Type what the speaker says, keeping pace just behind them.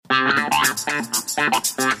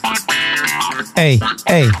Hey,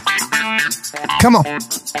 come on.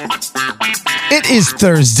 It is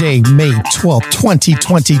Thursday, May 12th,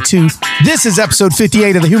 2022. This is episode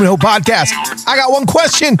 58 of the Human Hope Podcast. I got one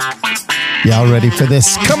question. Y'all ready for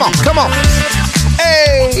this? Come on.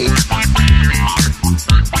 Hey!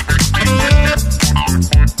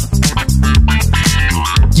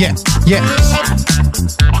 Yeah.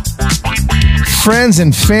 Friends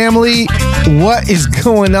and family, what is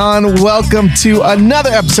going on? Welcome to another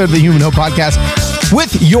episode of the Human Hope Podcast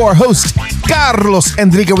with your host, Carlos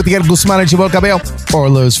Enrique Gutierrez Guzman and Chibol Cabello, or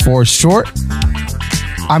Los for short.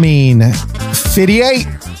 58.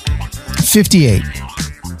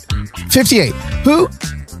 Who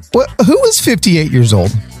is 58 years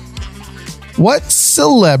old? What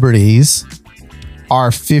celebrities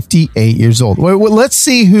are 58 years old? Well, let's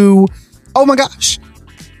see who. Oh my gosh.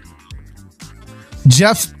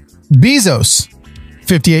 Jeff Bezos,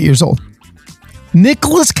 58 years old.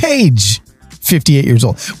 Nicolas Cage, 58 years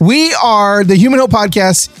old. We are the Human Hope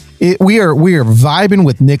Podcast. We are vibing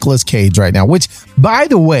with Nicolas Cage right now, which, by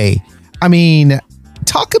the way,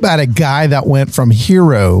 talk about a guy that went from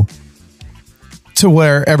hero to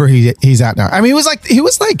wherever he's at now. He was like,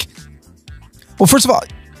 well, first of all,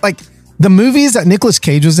 like the movies that Nicolas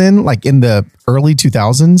Cage was in, like in the early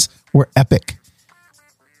 2000s, were epic.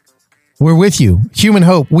 We're with you. Human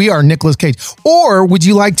Hope. We are Nicolas Cage. Or would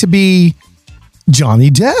you like to be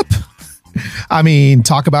Johnny Depp?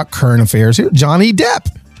 Talk about current affairs here. Johnny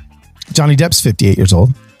Depp. Johnny Depp's 58 years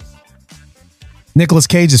old. Nicolas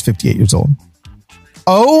Cage is 58 years old.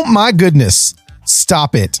 Oh my goodness.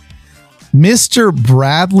 Stop it. Mr.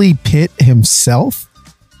 Bradley Pitt himself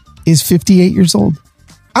is 58 years old.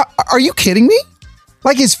 Are you kidding me?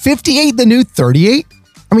 Like, is 58 the new 38?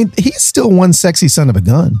 He's still one sexy son of a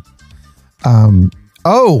gun. And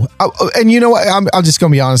you know what? I'm just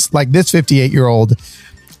gonna be honest. Like, this 58-year-old,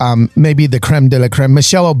 maybe the creme de la creme.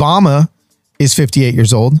 Michelle Obama is 58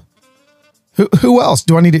 years old. Who else?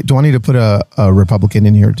 Do I need to put a Republican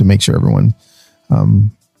in here to make sure everyone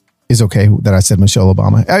is okay that I said Michelle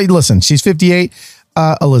Obama? Listen, she's 58.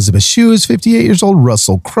 Elizabeth Shue is 58 years old.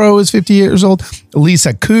 Russell Crowe is 58 years old.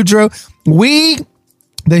 Lisa Kudrow. We,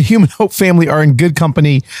 the Human Hope family, are in good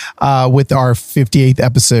company with our 58th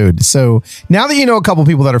episode. So now that you know a couple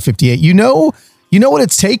people that are 58, you know what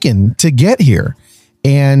it's taken to get here.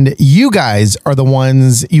 And you guys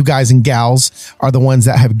and gals are the ones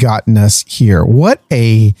that have gotten us here. What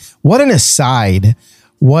an aside.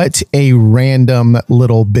 What a random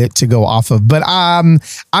little bit to go off of. But I'm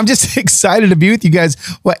just excited to be with you guys.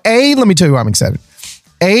 Well, let me tell you why I'm excited.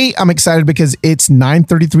 I'm excited because it's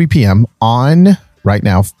 9:33 p.m. on right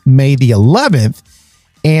now, May the 11th,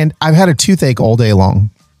 and I've had a toothache all day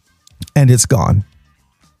long, and it's gone.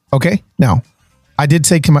 Okay? Now, I did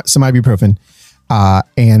take some ibuprofen,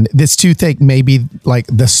 and this toothache may be like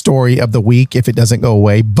the story of the week if it doesn't go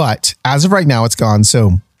away, but as of right now, it's gone.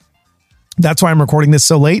 So that's why I'm recording this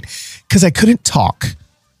so late, because I couldn't talk.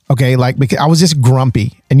 Okay? Because I was just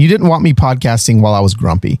grumpy, and you didn't want me podcasting while I was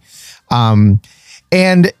grumpy. I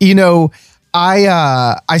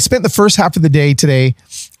spent the first half of the day today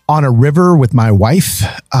on a river with my wife.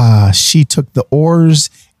 She took the oars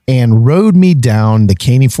and rowed me down the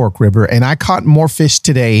Caney Fork River, and I caught more fish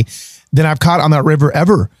today than I've caught on that river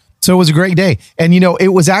ever. So it was a great day. And,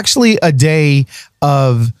 it was actually a day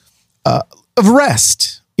of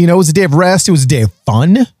rest. It was a day of rest. It was a day of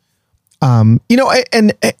fun. Heather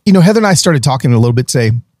and I started talking a little bit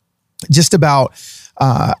today just about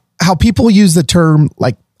how people use the term,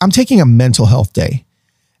 like, I'm taking a mental health day.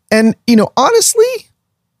 And, honestly,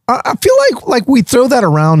 I feel like we throw that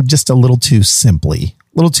around just a little too simply,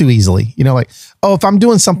 a little too easily. If I'm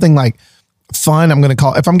doing something like fun, I'm going to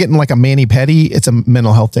call, if I'm getting like a mani-pedi, it's a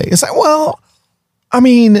mental health day. It's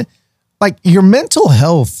like, your mental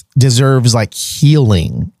health deserves like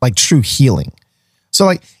healing, like true healing.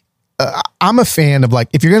 So I'm a fan of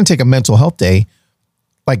if you're going to take a mental health day,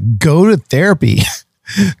 go to therapy.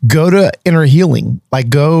 Go to inner healing,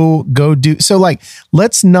 go do. So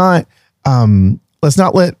let's not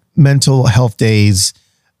let mental health days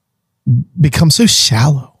become so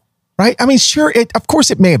shallow, right? Sure. Of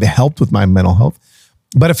course it may have helped with my mental health,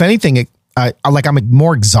 but if anything, I'm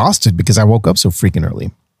more exhausted because I woke up so freaking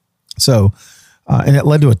early. So, and it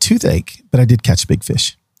led to a toothache, but I did catch big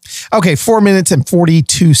fish. Okay, 4 minutes and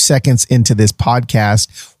 42 seconds into this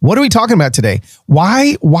podcast. What are we talking about today?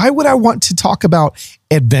 Why would I want to talk about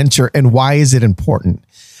adventure, and why is it important?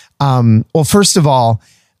 Well, first of all,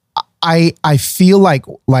 I feel like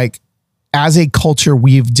as a culture,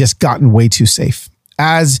 we've just gotten way too safe.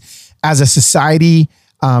 As a society,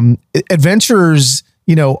 adventurers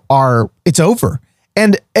it's over.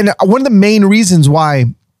 And one of the main reasons why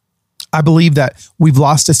I believe that we've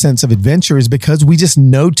lost a sense of adventure is because we just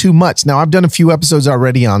know too much. Now, I've done a few episodes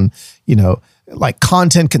already on, like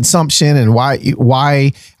content consumption and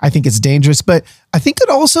why I think it's dangerous, but I think it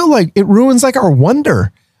also it ruins our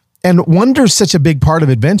wonder, and wonder is such a big part of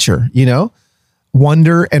adventure,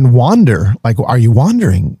 wonder and wander. Are you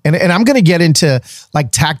wandering? And I'm going to get into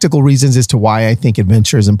tactical reasons as to why I think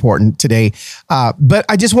adventure is important today. But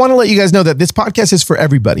I just want to let you guys know that this podcast is for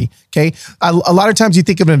everybody. Okay. A lot of times you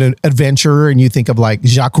think of an adventurer and you think of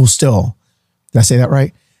Jacques Cousteau. Did I say that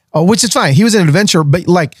right? Oh, which is fine. He was an adventurer, but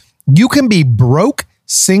you can be broke,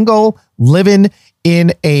 single, living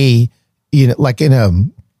in in a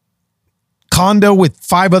condo with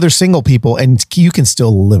 5 other single people, and you can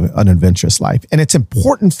still live an adventurous life. And it's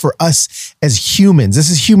important for us as humans. This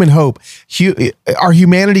is human hope. Our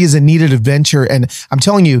humanity is a needed adventure. And I'm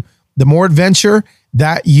telling you, the more adventure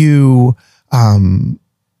that you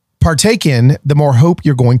partake in, the more hope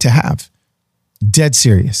you're going to have. Dead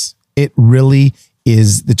serious. It really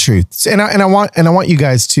is the truth. And I want you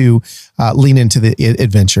guys to lean into the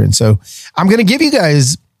adventure. And so I'm going to give you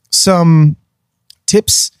guys some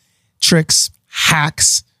tips, tricks,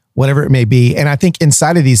 hacks, whatever it may be. And I think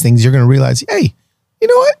inside of these things, you're going to realize, hey, you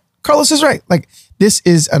know what? Carlos is right. This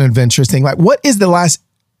is an adventurous thing. What is the last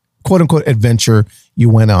quote unquote adventure you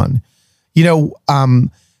went on?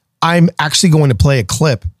 I'm actually going to play a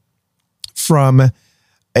clip from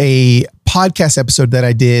a podcast episode that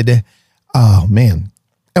I did. Oh man.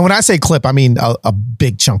 And when I say clip, I mean a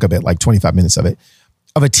big chunk of it, 25 minutes of it,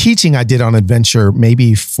 of a teaching I did on adventure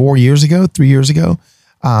maybe 3 years ago.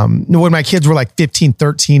 When my kids were 15,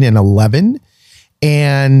 13, and 11.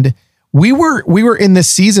 And we were in this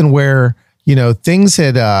season where, things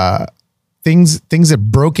had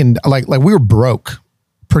broken, we were broke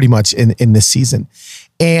pretty much in this season.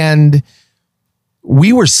 And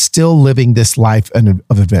we were still living this life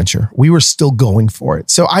of adventure. We were still going for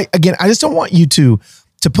it. So I just don't want you to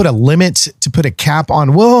put a limit, to put a cap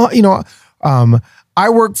on, I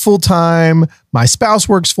work full time. My spouse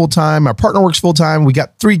works full time. My partner works full time. We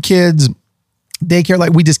got 3 kids,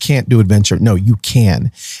 daycare. We just can't do adventure. No, you can.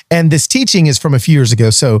 And this teaching is from a few years ago.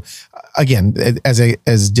 So again,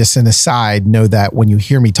 as just an aside, know that when you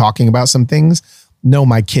hear me talking about some things, no,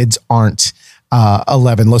 my kids aren't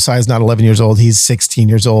 11. Losai is not 11 years old. He's 16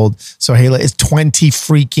 years old. So Hayla is 20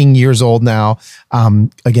 freaking years old now.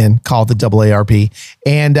 Again, called the AARP.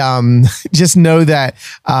 And just know that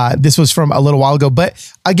this was from a little while ago.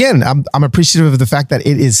 But again, I'm appreciative of the fact that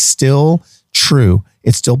it is still true.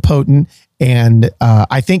 It's still potent. And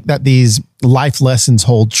I think that these life lessons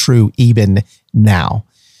hold true even now.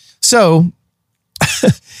 So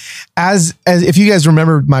as if you guys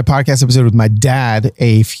remember my podcast episode with my dad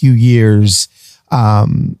a few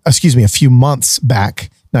months back,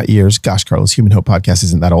 not years. Gosh, Carlos, Human Hope Podcast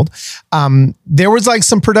isn't that old. There was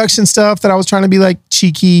some production stuff that I was trying to be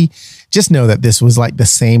cheeky. Just know that this was the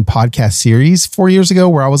same podcast series 4 years ago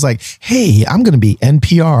where I was hey, I'm going to be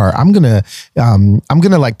NPR. I'm going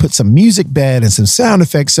to put some music bed and some sound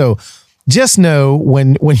effects. So just know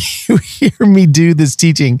when you hear me do this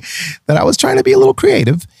teaching that I was trying to be a little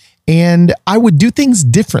creative and I would do things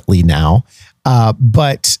differently now.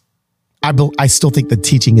 But I still think the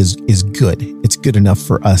teaching is good. It's good enough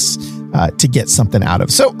for us to get something out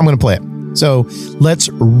of. So I'm going to play it. So let's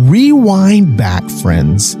rewind back,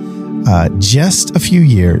 friends, just a few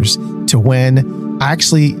years to when I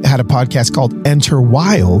actually had a podcast called Enter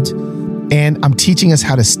Wild, and I'm teaching us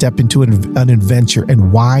how to step into an adventure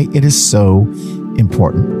and why it is so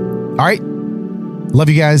important. All right. Love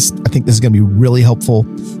you guys. I think this is going to be really helpful,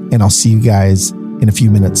 and I'll see you guys in a few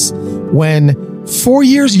minutes when 4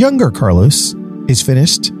 years younger Carlos is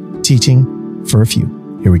finished teaching for a few.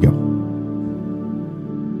 Here we go. What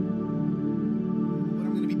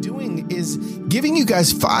I'm going to be doing is giving you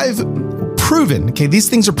guys 5 proven, okay, these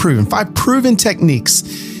things are proven, 5 proven techniques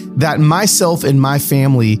that myself and my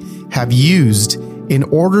family have used in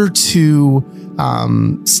order to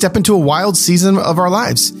step into a wild season of our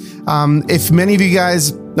lives. If many of you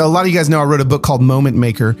guys, a lot of you guys know I wrote a book called Moment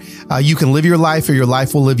Maker. You can live your life or your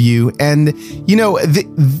life will live you. And, you know,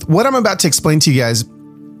 what I'm about to explain to you guys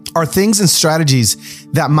are things and strategies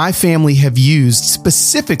that my family have used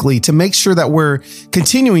specifically to make sure that we're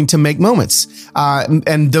continuing to make moments.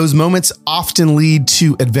 And those moments often lead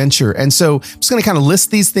to adventure. And so I'm just going to kind of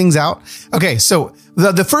list these things out. Okay, so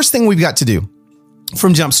the first thing we've got to do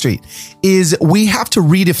from Jump Street is we have to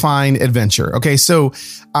redefine adventure. Okay, so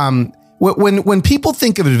when people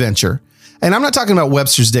think of adventure, and I'm not talking about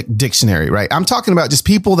Webster's dictionary, right? I'm talking about just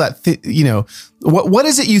people that, what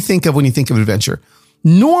is it you think of when you think of adventure?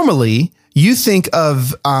 normally you think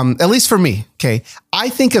of, at least for me, okay, I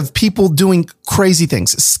think of people doing crazy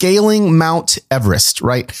things, scaling Mount Everest,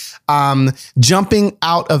 right? Jumping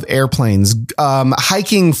out of airplanes,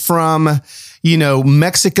 hiking from,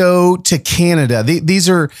 Mexico to Canada. These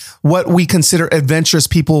are what we consider adventurous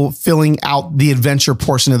people filling out the adventure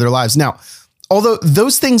portion of their lives. Now, although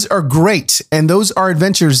those things are great and those are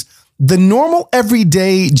adventures, the normal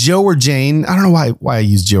everyday Joe or Jane, I don't know why I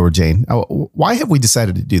use Joe or Jane. Why have we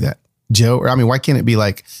decided to do that? Joe, or why can't it be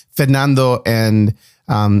like Fernando and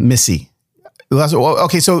Missy?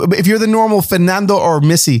 Okay, so if you're the normal Fernando or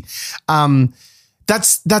Missy,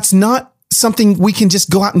 that's not something we can just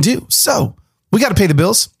go out and do. So we got to pay the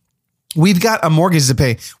bills. We've got a mortgage to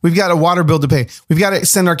pay. We've got a water bill to pay. We've got to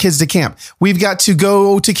send our kids to camp. We've got to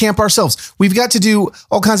go to camp ourselves. We've got to do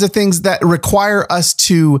all kinds of things that require us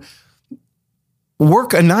to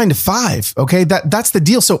work a 9 to 5. Okay, that's the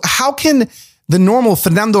deal. So how can the normal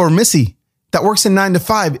Fernando or Missy that works in 9 to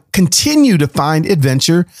 5 continue to find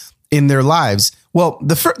adventure in their lives? Well,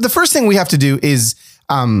 the first thing we have to do is,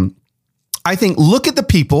 I think, look at the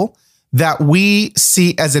people that we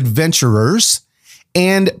see as adventurers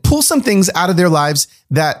and pull some things out of their lives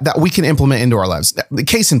that we can implement into our lives. The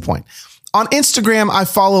case in point, on Instagram, I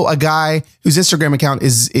follow a guy whose Instagram account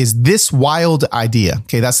is This Wild Idea.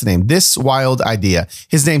 Okay, that's the name. This Wild Idea.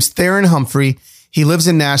 His name's Theron Humphrey. He lives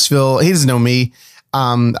in Nashville. He doesn't know me.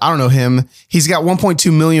 I don't know him. He's got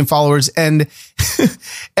 1.2 million followers. And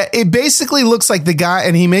it basically looks like the guy,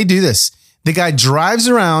 and he may do this, the guy drives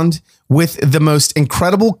around with the most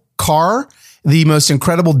incredible car, the most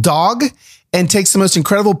incredible dog, and takes the most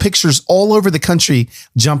incredible pictures all over the country,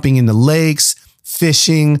 jumping into lakes,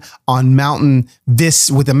 fishing on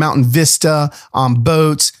with a mountain vista, on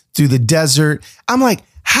boats, through the desert. I'm like,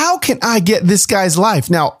 how can I get this guy's life?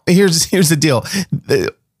 Now, here's the deal.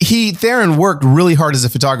 Theron worked really hard as a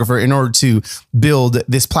photographer in order to build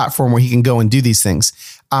this platform where he can go and do these things.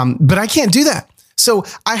 But I can't do that. So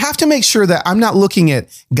I have to make sure that I'm not looking at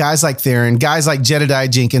guys like Theron, guys like Jedediah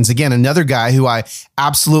Jenkins, again, another guy who I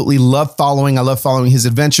absolutely love following. I love following his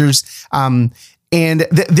adventures. And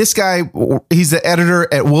this guy, he's the editor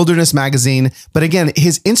at Wilderness Magazine. But again,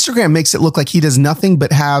 his Instagram makes it look like he does nothing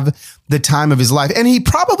but have the time of his life. And he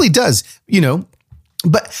probably does,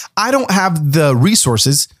 but I don't have the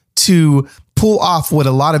resources to pull off what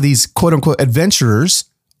a lot of these quote unquote adventurers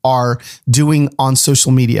are doing on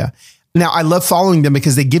social media. Now, I love following them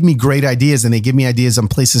because they give me great ideas and they give me ideas on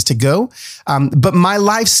places to go. But my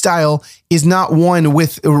lifestyle is not one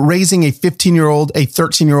with raising a 15-year-old, a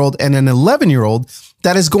 13-year-old, and an 11-year-old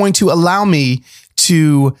that is going to allow me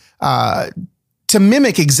to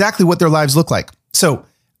mimic exactly what their lives look like. So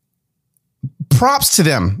props to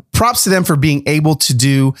them for being able to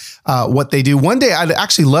do what they do. One day, I'd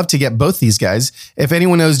actually love to get both these guys. If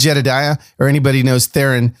anyone knows Jedediah or anybody knows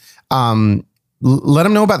Theron, let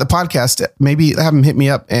them know about the podcast. Maybe have them hit me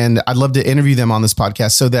up, and I'd love to interview them on this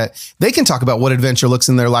podcast so that they can talk about what adventure looks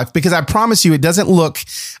in their life. Because I promise you, it doesn't look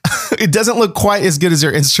quite as good as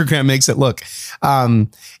their Instagram makes it look. And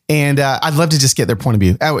I'd love to just get their point of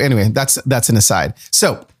view. Oh, anyway, that's an aside.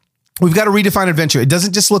 So we've got to redefine adventure. It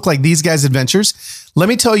doesn't just look like these guys' adventures. Let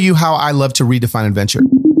me tell you how I love to redefine adventure.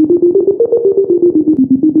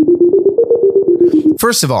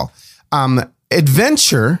 First of all,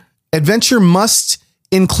 Adventure must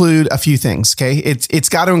include a few things. Okay. It's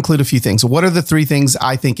got to include a few things. What are the 3 things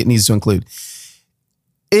I think it needs to include?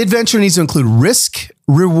 Adventure needs to include risk,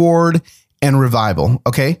 reward, and revival.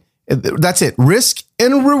 Okay. That's it. Risk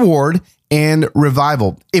and reward and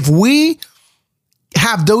revival. If we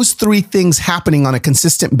have those 3 things happening on a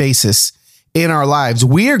consistent basis in our lives,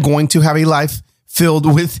 we are going to have a life filled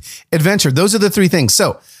with adventure. Those are the 3 things.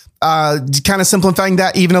 So, kind of simplifying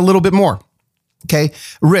that even a little bit more. Okay.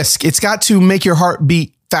 Risk. It's got to make your heart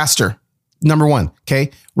beat faster. Number 1. Okay.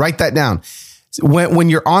 Write that down. When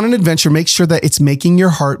you're on an adventure, make sure that it's making your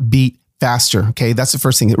heart beat faster. Okay. That's the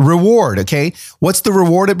first thing. Reward. Okay. What's the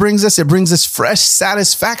reward it brings us? It brings us fresh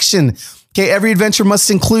satisfaction. Okay. Every adventure must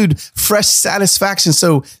include fresh satisfaction.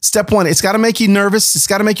 So step 1, it's got to make you nervous. It's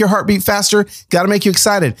got to make your heart beat faster. Got to make you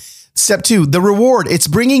excited. Step 2, the reward. It's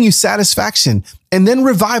bringing you satisfaction. And then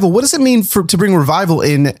revival. What does it mean to bring revival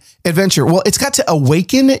in adventure? Well, it's got to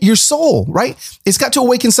awaken your soul, right? It's got to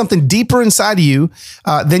awaken something deeper inside of you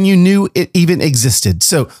than you knew it even existed.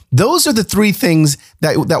 So those are the 3 things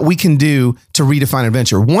that we can do to redefine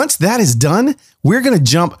adventure. Once that is done, we're going to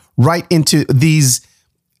jump right into these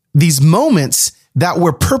moments that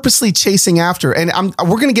we're purposely chasing after. And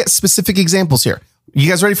we're going to get specific examples here. You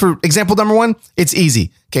guys ready for example number 1? It's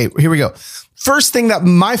easy. Okay, here we go. First thing that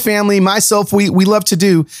my family, myself, we love to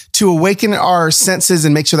do to awaken our senses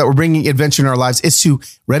and make sure that we're bringing adventure in our lives is to,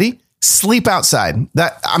 ready? Sleep outside.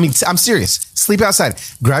 I'm serious. Sleep outside.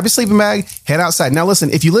 Grab your sleeping bag, head outside. Now listen,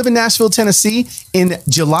 if you live in Nashville, Tennessee in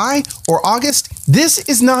July or August, this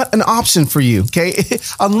is not an option for you, okay?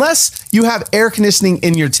 Unless you have air conditioning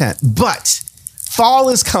in your tent. But fall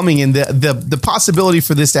is coming and the possibility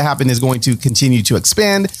for this to happen is going to continue to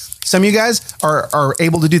expand. Some of you guys are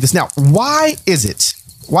able to do this. Now, why is it?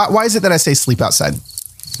 Why is it that I say sleep outside?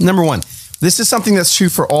 Number 1, this is something that's true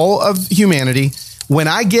for all of humanity. When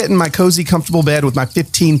I get in my cozy, comfortable bed with my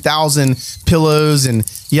 15,000 pillows and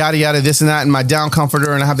yada, yada, this and that, and my down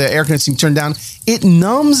comforter, and I have the air conditioning turned down, it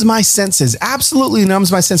numbs my senses, absolutely numbs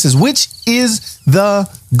my senses, which is the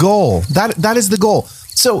goal. That is the goal.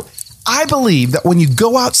 So I believe that when you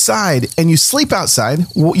go outside and you sleep outside,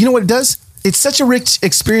 well, you know what it does? It's such a rich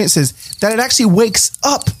experience that it actually wakes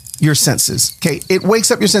up your senses. Okay. It wakes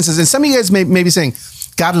up your senses. And some of you guys may be saying,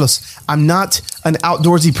 Carlos, I'm not an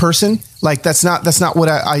outdoorsy person. Like that's not what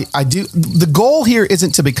I do. The goal here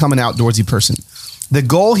isn't to become an outdoorsy person. The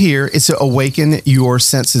goal here is to awaken your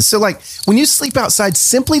senses. So like when you sleep outside,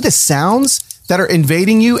 simply the sounds that are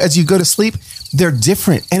invading you as you go to sleep, they're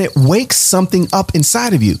different and it wakes something up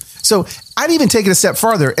inside of you. So I'd even take it a step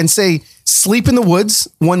farther and say, sleep in the woods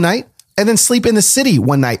one night and then sleep in the city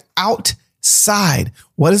one night outside.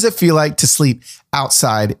 What does it feel like to sleep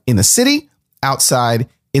outside in the city? Outside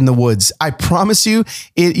in the woods. I promise you,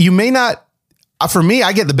 you may not, for me,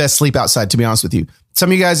 I get the best sleep outside, to be honest with you.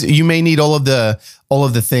 Some of you guys, you may need all of the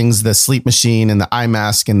things, the sleep machine and the eye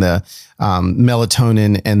mask and the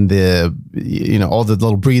melatonin and the, all the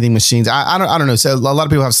little breathing machines. I don't know. So a lot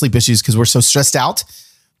of people have sleep issues because we're so stressed out.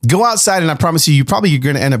 Go outside and I promise you, you're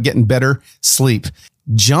going to end up getting better sleep.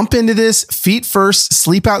 Jump into this feet first,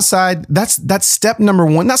 sleep outside. That's step number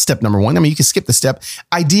 1. Not step number 1. I mean, you can skip the step.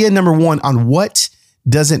 Idea number 1 on what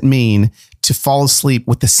does it mean to fall asleep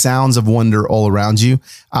with the sounds of wonder all around you.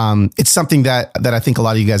 It's something that I think a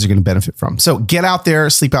lot of you guys are going to benefit from. So get out there,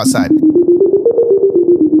 sleep outside.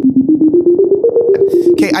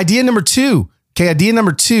 Okay. Idea number 2.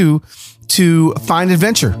 To find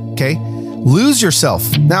adventure. Okay. Lose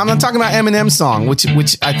yourself. Now I'm not talking about Eminem's song, which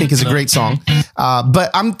I think is a great song. But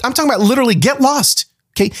I'm talking about literally get lost.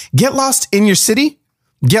 Okay. Get lost in your city,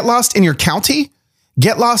 get lost in your county,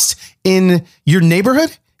 get lost in your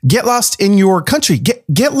neighborhood, get lost in your country,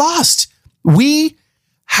 get lost. We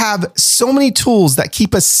have so many tools that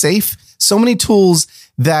keep us safe. So many tools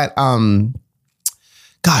that,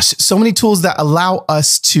 so many tools that allow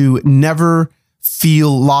us to never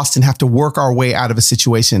feel lost and have to work our way out of a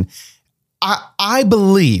situation. I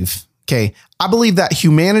believe that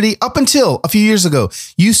humanity, up until a few years ago,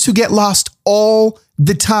 used to get lost all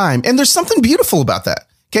the time. And there's something beautiful about that.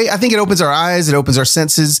 Okay. I think it opens our eyes. It opens our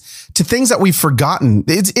senses to things that we've forgotten.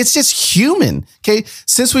 It's just human. Okay.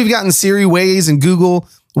 Since we've gotten Siri, Waze, and Google,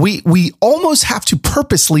 we almost have to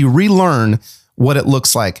purposely relearn what it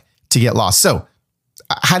looks like to get lost. So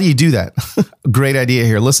how do you do that? Great idea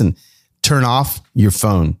here. Listen, turn off your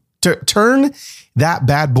phone. Turn that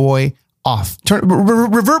bad boy off.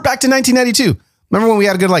 Revert back to 1992. Remember when we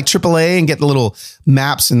had to go to like AAA and get the little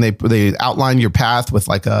maps and they outline your path with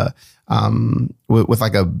like a yellow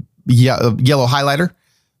highlighter?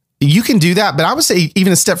 You can do that, but I would say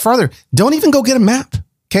even a step farther. Don't even go get a map.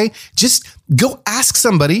 Okay, just go ask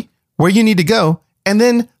somebody where you need to go and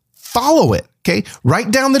then follow it. Okay,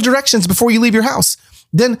 write down the directions before you leave your house.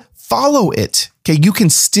 Then follow it. Okay, you can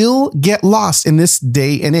still get lost in this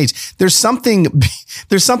day and age. There's something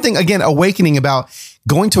again, awakening about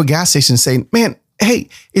going to a gas station and saying, man, hey,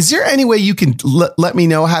 is there any way you can let me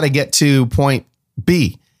know how to get to point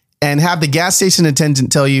B? And have the gas station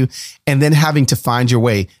attendant tell you, and then having to find your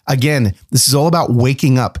way. Again, this is all about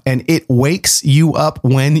waking up, and it wakes you up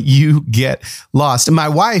when you get lost. My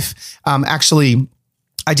wife, actually,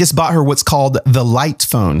 I just bought her what's called the Light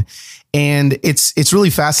phone. And it's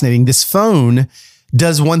really fascinating. This phone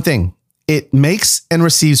does one thing. It makes and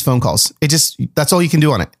receives phone calls. That's all you can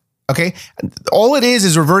do on it. Okay. All it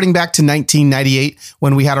is reverting back to 1998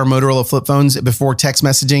 when we had our Motorola flip phones, before text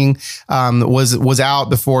messaging was out,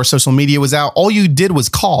 before social media was out. All you did was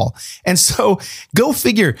call. And so go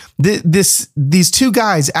figure, these two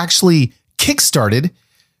guys actually kickstarted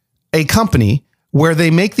a company where they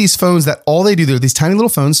make these phones that all they do, they're these tiny little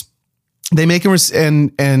phones. They make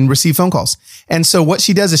and receive phone calls. And so what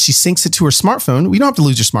she does is she syncs it to her smartphone. You don't have to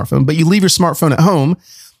lose your smartphone, but you leave your smartphone at home.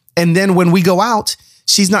 And then when we go out,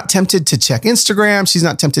 she's not tempted to check Instagram. She's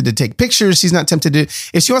not tempted to take pictures. She's not tempted to,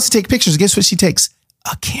 if she wants to take pictures, guess what she takes?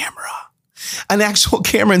 A camera. an actual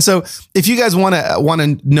camera. And so if you guys want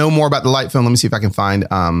to know more about the Light phone, let me see if I can find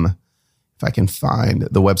the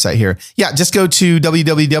website here. Yeah, just go to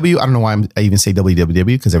www. I don't know why I even say www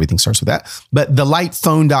because everything starts with that. But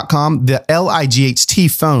thelightphone.com, the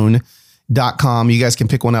LIGHT phone.com. You guys can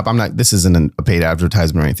pick one up. This isn't a paid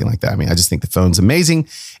advertisement or anything like that. I mean, I just think the phone's amazing.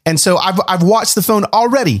 And so I've watched the phone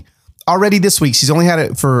already this week. She's only had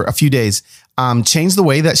it for a few days. Change the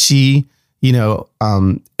way that she,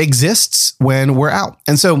 exists when we're out.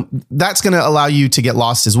 And so that's going to allow you to get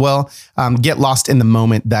lost as well. Get lost in the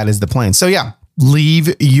moment. That is the plan. So yeah,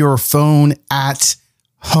 leave your phone at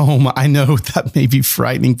home. I know that may be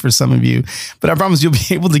frightening for some of you, but I promise you'll be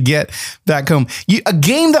able to get back home. A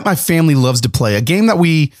game that my family loves to play, a game that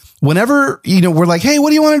whenever, we're like, hey, what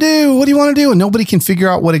do you want to do? What do you want to do? And nobody can figure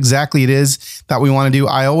out what exactly it is that we want to do.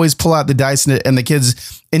 I always pull out the dice and the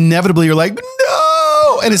kids inevitably are like, no.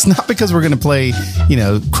 And it's not because we're going to play,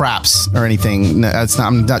 craps or anything. No,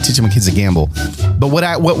 I'm not teaching my kids to gamble. But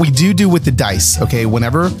what we do with the dice, okay,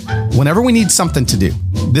 whenever we need something to do,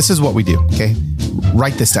 this is what we do, okay?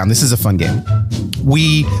 Write this down. This is a fun game.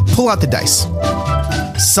 We pull out the dice.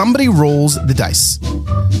 Somebody rolls the dice.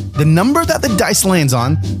 The number that the dice lands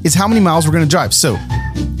on is how many miles we're going to drive. So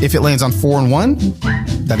if it lands on 4 and 1,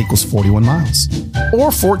 that equals 41 miles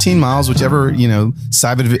or 14 miles, whichever,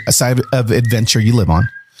 side of adventure you live on.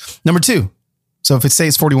 Number 2. So if it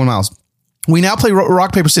stays 41 miles, we now play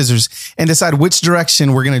rock, paper, scissors and decide which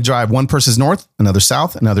direction we're going to drive. One person's north, another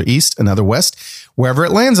south, another east, another west, wherever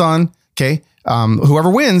it lands on. Okay.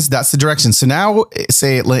 Whoever wins, that's the direction. So now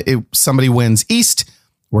say somebody wins east,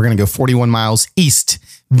 we're going to go 41 miles east.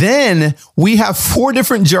 Then we have 4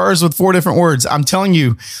 different jars with 4 different words. I'm telling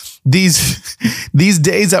you, these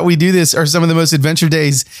days that we do this are some of the most adventure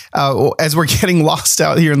days as we're getting lost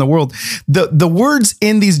out here in the world. The words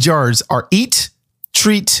in these jars are eat,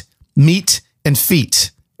 treat, meet, and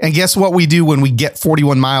feet. And guess what we do when we get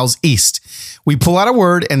 41 miles east? We pull out a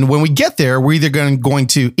word, and when we get there, we're either going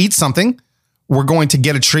to eat something, we're going to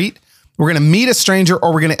get a treat, we're going to meet a stranger,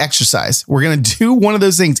 or we're going to exercise. We're going to do one of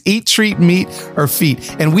those things, eat, treat, meet, or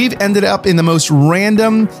feet. And we've ended up in the most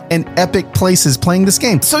random and epic places playing this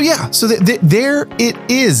game. So yeah, there it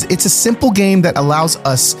is. It's a simple game that allows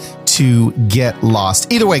us to get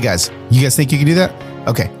lost. Either way, guys, you guys think you can do that?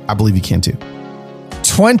 Okay, I believe you can too.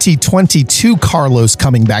 2022 Carlos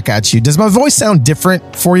coming back at you. Does my voice sound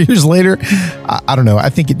different 4 years later? I don't know. I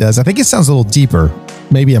think it does. I think it sounds a little deeper.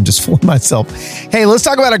 Maybe I'm just fooling myself. Hey, let's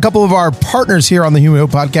talk about a couple of our partners here on the Human Hope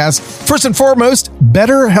Podcast. First and foremost,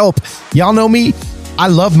 BetterHelp. Y'all know me. I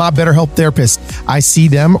love my BetterHelp therapist. I see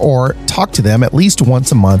them or talk to them at least once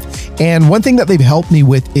a month. And one thing that they've helped me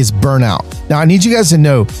with is burnout. Now, I need you guys to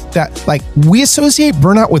know that we associate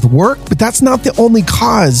burnout with work, but that's not the only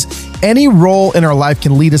cause. Any role in our life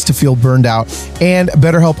can lead us to feel burned out. And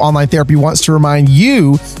BetterHelp Online Therapy wants to remind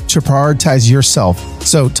you to prioritize yourself.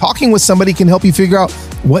 So talking with somebody can help you figure out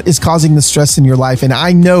what is causing the stress in your life. And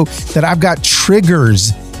I know that I've got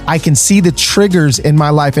triggers. I can see the triggers in my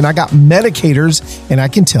life, and I got medicators, and I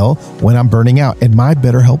can tell when I'm burning out. And my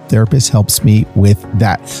BetterHelp therapist helps me with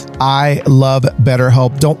that. I love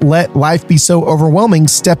BetterHelp. Don't let life be so overwhelming.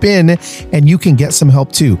 Step in and you can get some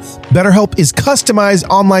help too. BetterHelp is customized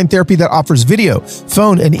online therapy that offers video,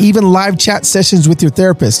 phone, and even live chat sessions with your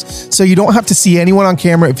therapist. So you don't have to see anyone on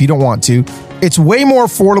camera if you don't want to. It's way more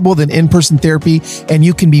affordable than in-person therapy, and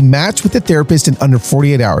you can be matched with a therapist in under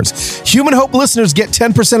 48 hours. Human Hope listeners get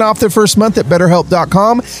 10% off their first month at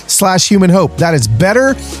BetterHelp.com/HumanHope. That is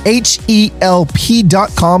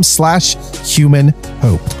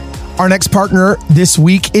BetterHelp.com/HumanHope. Our next partner this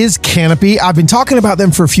week is Canopy. I've been talking about them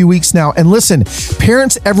for a few weeks now. And listen,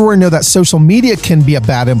 parents everywhere know that social media can be a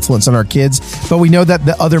bad influence on our kids, but we know that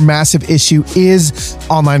the other massive issue is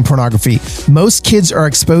online pornography. Most kids are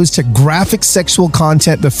exposed to graphic sexual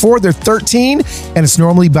content before they're 13, and it's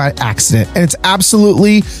normally by accident. And it's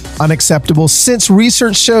absolutely unacceptable since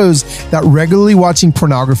research shows that regularly watching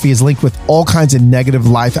pornography is linked with all kinds of negative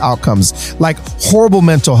life outcomes, like horrible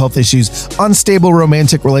mental health issues, unstable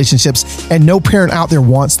romantic relationships, and no parent out there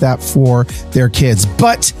wants that for their kids.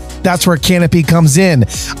 But that's where Canopy comes in.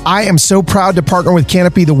 I am so proud to partner with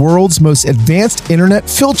Canopy, the world's most advanced internet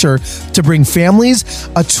filter, to bring families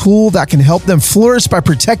a tool that can help them flourish by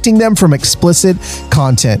protecting them from explicit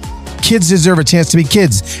content. Kids deserve a chance to be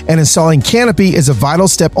kids, and installing Canopy is a vital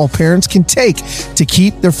step all parents can take to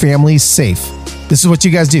keep their families safe. This is what you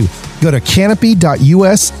guys do. Go to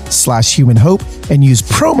canopy.us/humanhope and use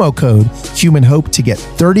promo code HumanHope to get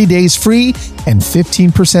 30 days free and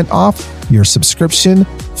 15% off your subscription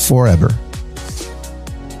forever.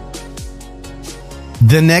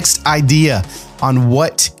 The next idea on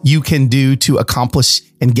what you can do to accomplish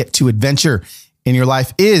and get to adventure in your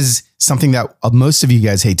life is something that most of you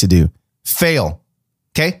guys hate to do. Fail.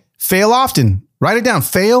 Okay? Fail often. Write it down.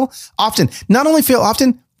 Fail often. Not only fail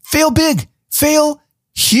often, fail big. Fail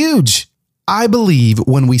huge. I believe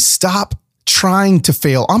when we stop trying to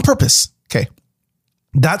fail on purpose, okay,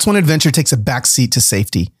 that's when adventure takes a backseat to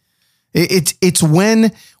safety. It's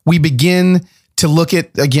when we begin to look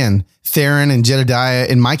at, again, Theron and Jedediah,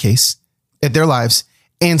 in my case, at their lives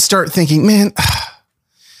and start thinking, man,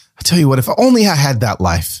 I tell you what, if only I had that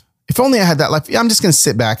life, I'm just going to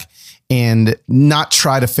sit back and not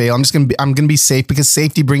try to fail. I'm going to be safe because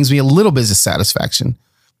safety brings me a little bit of satisfaction.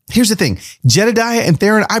 Here's the thing. Jedediah and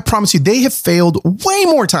Theron, I promise you, they have failed way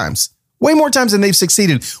more times than they've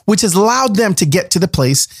succeeded, which has allowed them to get to the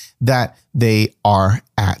place that they are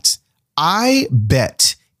at. I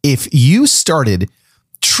bet if you started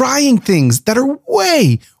trying things that are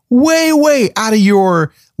way, way, way out of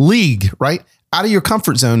your league, right? Out of your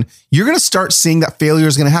comfort zone, you're going to start seeing that failure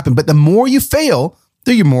is going to happen. But the more you fail,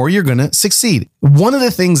 the more you're going to succeed. One of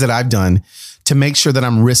the things that I've done to make sure that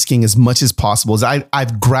I'm risking as much as possible is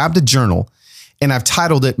I've grabbed a journal and I've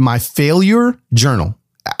titled it my failure journal.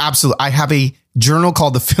 Absolutely. I have a journal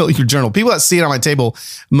called the Failure Journal. People that see it on my table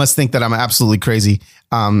must think that I'm absolutely crazy.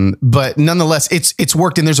 But nonetheless, it's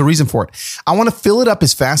worked and there's a reason for it. I want to fill it up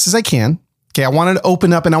as fast as I can. Okay. I want to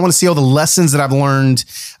open up and I want to see all the lessons that I've learned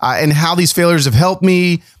and how these failures have helped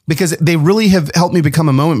me, because they really have helped me become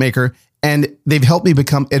a moment maker and they've helped me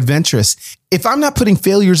become adventurous. If I'm not putting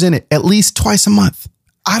failures in it at least twice a month,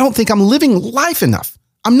 I don't think I'm living life enough.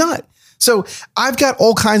 I'm not. So I've got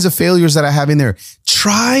all kinds of failures that I have in there.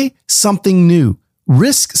 Try something new,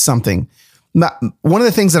 risk something. One of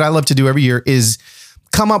the things that I love to do every year is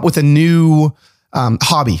come up with a new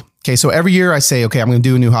hobby. Okay. So every year I say, okay, I'm going to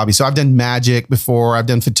do a new hobby. So I've done magic before. I've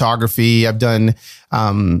done photography. I've done,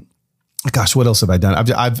 what else have I done?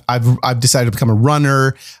 I've decided to become a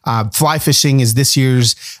runner. Fly fishing is this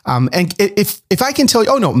year's. And if I can tell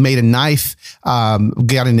you, made a knife,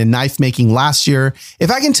 got into knife making last year.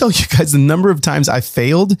 If I can tell you guys the number of times I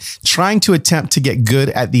failed trying to attempt to get good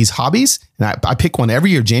at these hobbies, and I pick one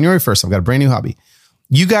every year, January 1st, I've got a brand new hobby.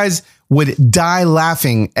 You guys would die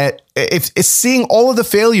laughing at if seeing all of the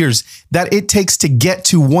failures that it takes to get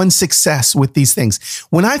to one success with these things.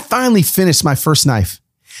 When I finally finished my first knife,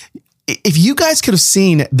 if you guys could have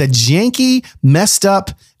seen the janky, messed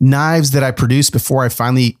up knives that I produced before I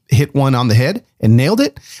finally hit one on the head and nailed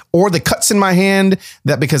it, or the cuts in my hand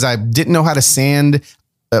that because I didn't know how to sand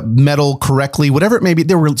metal correctly, whatever it may be,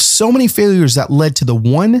 there were so many failures that led to the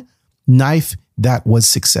one knife that was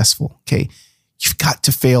successful. Okay. You've got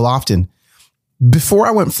to fail often. Before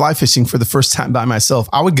I went fly fishing for the first time by myself,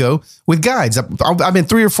 I would go with guides. I've been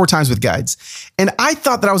 3 or 4 times with guides. And I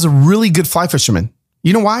thought that I was a really good fly fisherman.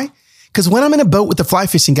 You know why? Because when I'm in a boat with the fly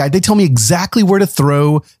fishing guide, they tell me exactly where to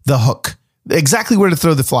throw the hook, exactly where to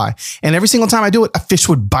throw the fly. And every single time I do it, a fish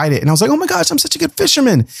would bite it. And I was like, oh my gosh, I'm such a good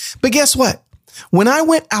fisherman. But guess what? When I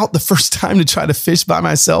went out the first time to try to fish by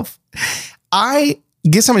myself,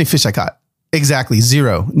 guess how many fish I caught? Exactly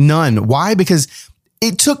 0, none. Why? Because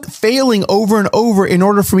it took failing over and over in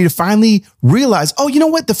order for me to finally realize, oh, you know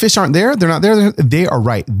what? The fish aren't there. They're not there. They are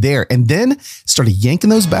right there. And then started yanking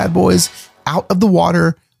those bad boys out of the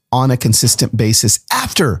water on a consistent basis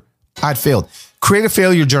after I'd failed. Create a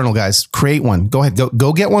failure journal, guys. Create one. Go ahead.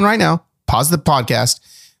 Go get one right now. Pause the podcast.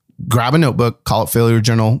 Grab a notebook. Call it Failure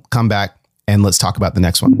Journal. Come back and let's talk about the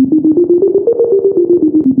next one.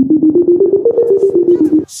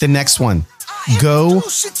 The next one. Go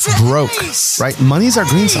broke, right? Money's our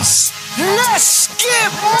green sauce. Let's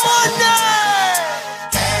get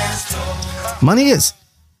money.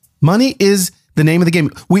 Money is the name of the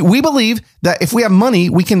game. We believe that if we have money,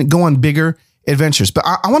 we can go on bigger adventures. But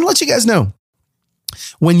I want to let you guys know,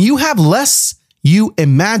 when you have less, you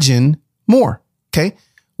imagine more. Okay.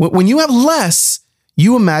 When you have less,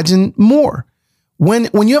 you imagine more. When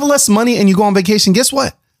you have less money and you go on vacation, guess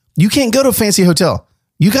what? You can't go to a fancy hotel.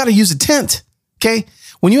 You got to use a tent. Okay.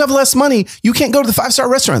 When you have less money, you can't go to the 5-star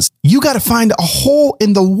restaurants. You got to find a hole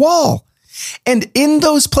in the wall. And in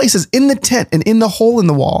those places, in the tent and in the hole in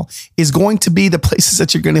the wall is going to be the places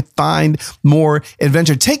that you're going to find more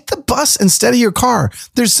adventure. Take the bus instead of your car.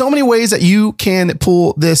 There's so many ways that you can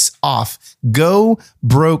pull this off. Go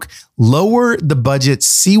broke, lower the budget,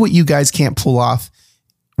 see what you guys can't pull off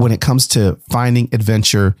when it comes to finding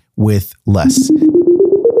adventure with less.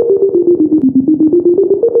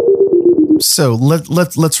 So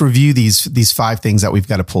let's review these 5 things that we've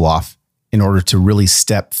got to pull off in order to really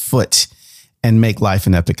step foot and make life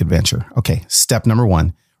an epic adventure. Okay. Step number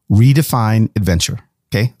 1, redefine adventure.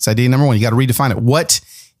 Okay. It's idea number one. You got to redefine it. What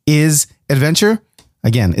is adventure?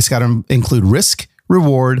 Again, it's got to include risk,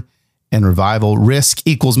 reward, and revival. Risk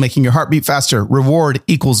equals making your heart beat faster. Reward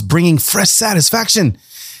equals bringing fresh satisfaction.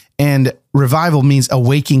 And revival means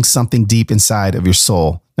awaking something deep inside of your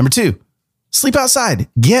soul. Number two, sleep outside.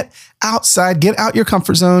 Get outside. Get out your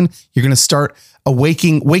comfort zone. You're going to start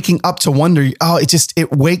waking up to wonder. Oh,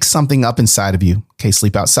 it wakes something up inside of you. Okay,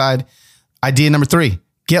 sleep outside. Idea number three,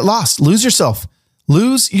 get lost. Lose yourself.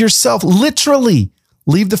 Lose yourself. Literally.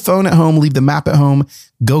 Leave the phone at home. Leave the map at home.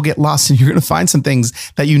 Go get lost, and you're going to find some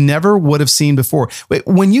things that you never would have seen before. Wait,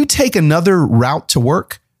 when you take another route to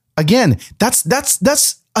work, again, that's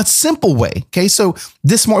a simple way. Okay. So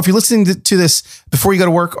if you're listening to this before you go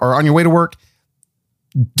to work or on your way to work,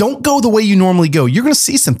 don't go the way you normally go. You're going to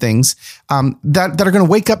see some things that are going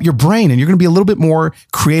to wake up your brain, and you're going to be a little bit more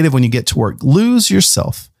creative when you get to work. Lose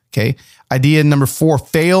yourself. Okay. Idea number four,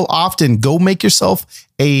 fail often. Go make yourself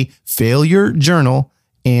a failure journal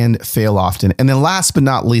and fail often. And then last but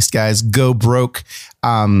not least, guys, go broke.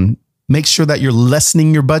 Make sure that you're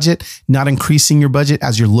lessening your budget, not increasing your budget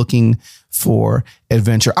as you're looking for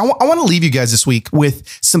adventure. I want to leave you guys this week with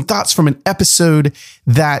some thoughts from an episode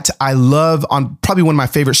that I love on probably one of my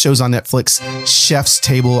favorite shows on Netflix, Chef's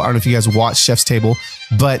Table. I don't know if you guys watch Chef's Table,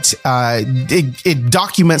 but it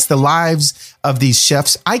documents the lives of these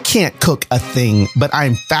chefs. I can't cook a thing, but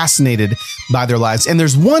I'm fascinated by their lives. And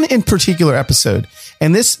there's one in particular episode,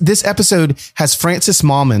 and this episode has Francis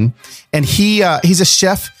Mallmann, and he's a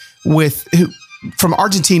chef from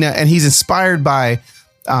Argentina, and he's inspired by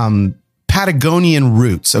Patagonian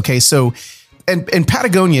roots. Okay. So, and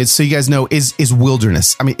Patagonia, so you guys know, is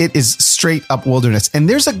wilderness. I mean, it is straight up wilderness. And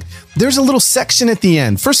there's a little section at the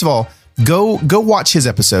end. First of all, go watch his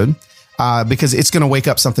episode, because it's going to wake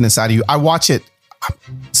up something inside of you. I watch it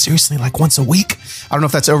seriously like once a week. I don't know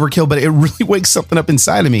if that's overkill, but it really wakes something up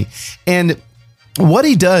inside of me. And what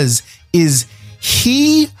he does is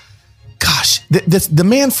the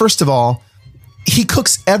man, first of all, he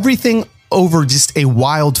cooks everything over just a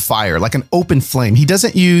wildfire, like an open flame. He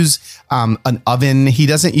doesn't use an oven. He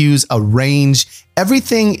doesn't use a range.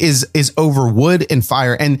 Everything is over wood and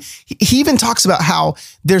fire. And he even talks about how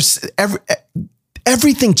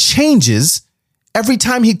everything changes. Every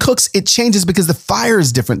time he cooks, it changes because the fire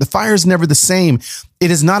is different. The fire is never the same.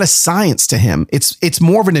 It is not a science to him. It's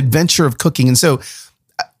more of an adventure of cooking. And so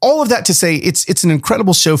all of that to say, it's an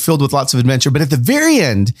incredible show filled with lots of adventure. But at the very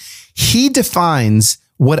end, he defines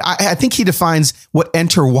what I think he defines what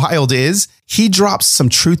Enter Wild is. He drops some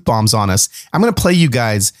truth bombs on us. I'm going to play you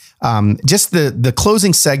guys just the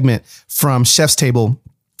closing segment from Chef's Table,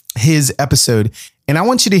 his episode. And I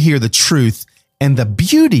want you to hear the truth and the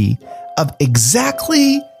beauty of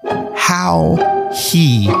exactly how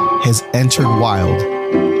he has entered wild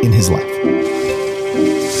in his life.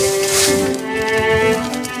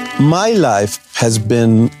 My life has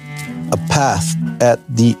been a path at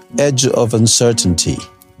the edge of uncertainty.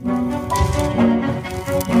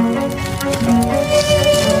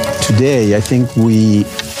 Today, I think we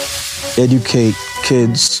educate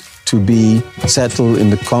kids to be settled in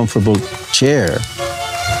the comfortable chair.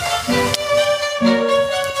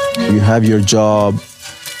 You have your job,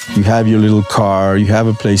 you have your little car, you have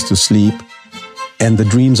a place to sleep, and the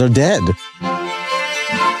dreams are dead.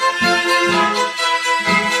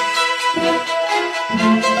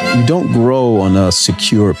 You don't grow on a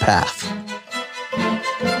secure path.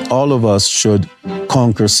 All of us should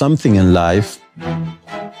conquer something in life,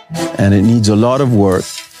 and it needs a lot of work,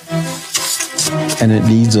 and it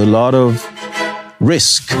needs a lot of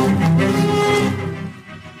risk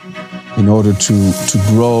in order to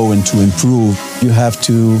grow and to improve. You have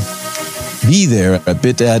to be there a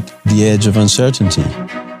bit at the edge of uncertainty.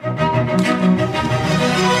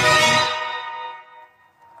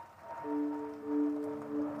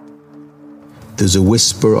 There's a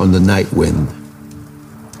whisper on the night wind.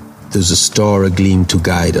 There's a star agleam to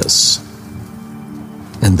guide us.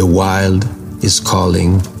 And the wild is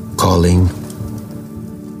calling, calling.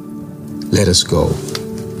 Let us go.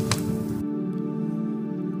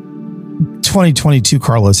 2022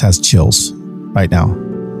 Carlos has chills right now.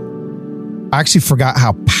 I actually forgot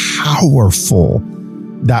how powerful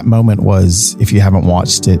that moment was if you haven't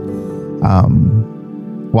watched it.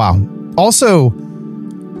 Wow. Also,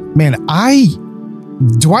 man,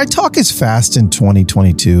 do I talk as fast in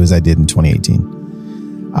 2022 as I did in 2018?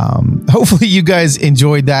 Hopefully you guys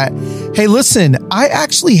enjoyed that. Hey, listen, I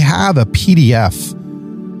actually have a PDF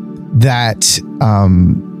that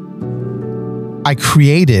I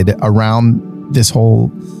created around this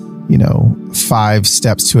whole, 5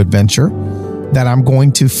 steps to adventure that I'm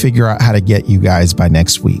going to figure out how to get you guys by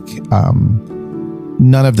next week.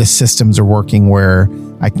 none of the systems are working where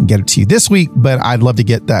I can get it to you this week, but I'd love to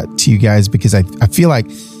get that to you guys because I feel like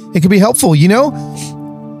it could be helpful. You know,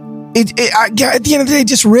 at the end of the day,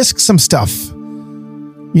 just risk some stuff.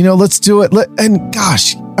 You know, let's do it. And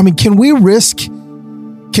gosh, I mean, can we risk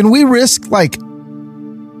like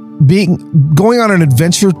going on an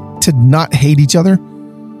adventure to not hate each other?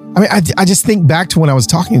 I mean, I just think back to when I was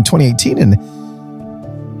talking in 2018 and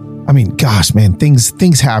I mean, gosh, man,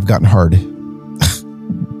 things have gotten hard.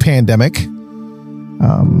 Pandemic,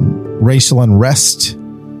 racial unrest,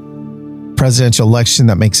 presidential election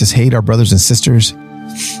that makes us hate our brothers and sisters,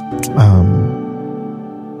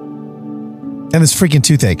 and this freaking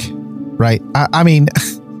toothache, right? I mean,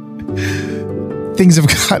 things have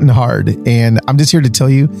gotten hard, and I'm just here to tell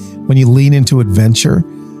you, when you lean into adventure,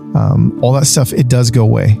 all that stuff, it does go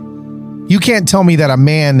away. You can't tell me that a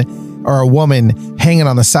man or a woman hanging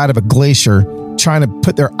on the side of a glacier trying to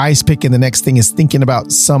put their ice pick in the next thing is thinking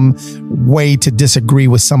about some way to disagree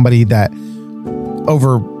with somebody that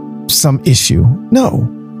over some issue. No,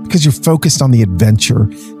 because you're focused on the adventure.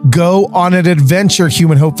 Go on an adventure,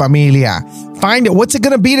 Human Hope Familia. Find it. What's it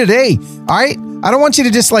going to be today? All right. I don't want you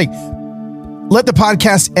to just like let the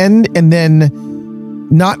podcast end and then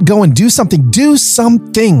not go and do something. Do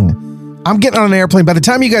something. I'm getting on an airplane. By the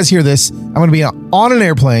time you guys hear this, I'm going to be on an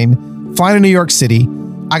airplane, flying to New York City.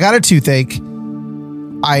 I got a toothache.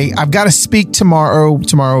 I've got to speak tomorrow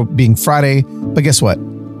being Friday, but guess what?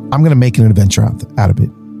 I'm going to make an adventure out of it.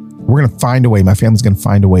 We're going to find a way. My family's going to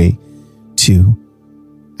find a way to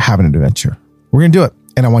have an adventure. We're going to do it.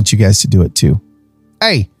 And I want you guys to do it too.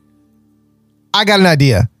 Hey, I got an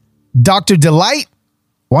idea. Dr. Delight,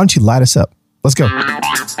 why don't you light us up? Let's go.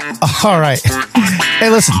 All right.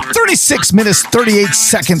 Hey, listen, 36 minutes, 38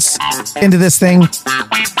 seconds into this thing.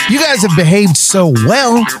 You guys have behaved so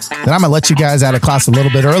well that I'm going to let you guys out of class a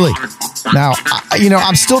little bit early. Now,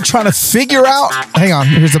 I'm still trying to figure out. Hang on.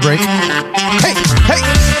 Here's the break. Hey.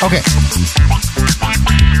 Okay.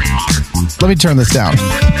 Let me turn this down.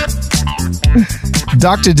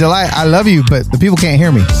 Dr. Delight, I love you, but the people can't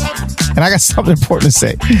hear me. And I got something important to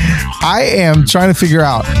say. I am trying to figure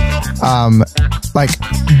out,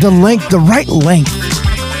 the right length.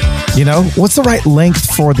 You know, what's the right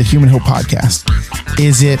length for the Human Hope podcast?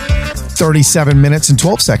 Is it 37 minutes and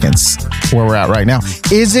 12 seconds where we're at right now?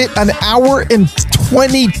 Is it an hour and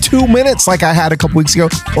 22 minutes like I had a couple weeks ago?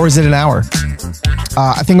 Or is it an hour?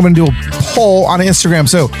 I think I'm going to do a poll on Instagram.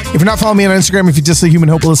 So if you're not following me on Instagram, if you're just a Human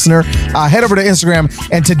Hope listener, head over to Instagram.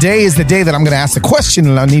 And today is the day that I'm going to ask the question,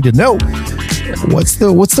 and I need to know what's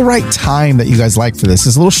the right time that you guys like for this.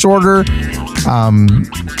 It's a little shorter.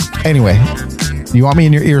 Anyway, you want me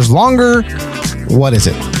in your ears longer? What is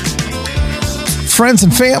it? Friends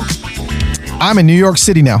and fam, I'm in New York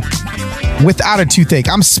City now without a toothache.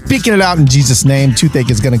 I'm speaking it out in Jesus' name.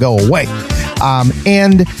 Toothache is going to go away.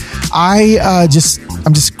 And I'm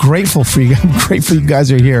just grateful for you. I'm grateful you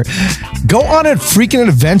guys are here. Go on a freaking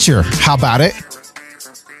adventure. How about it?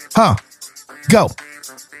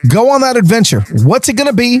 Go on that adventure. What's it going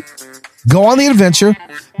to be? Go on the adventure.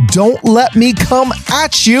 Don't let me come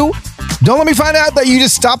at you. Don't let me find out that you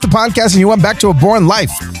just stopped the podcast and you went back to a boring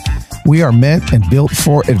life. We are meant and built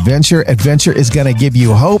for adventure. Adventure is going to give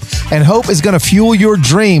you hope, and hope is going to fuel your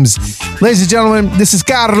dreams. Ladies and gentlemen, this is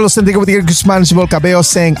Carlos Santiago with the Guzman Chabot Cabello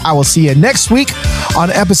saying I will see you next week on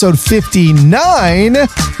episode 59.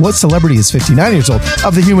 What celebrity is 59 years old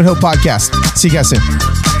of the Human Hope podcast? See you guys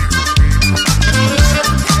soon.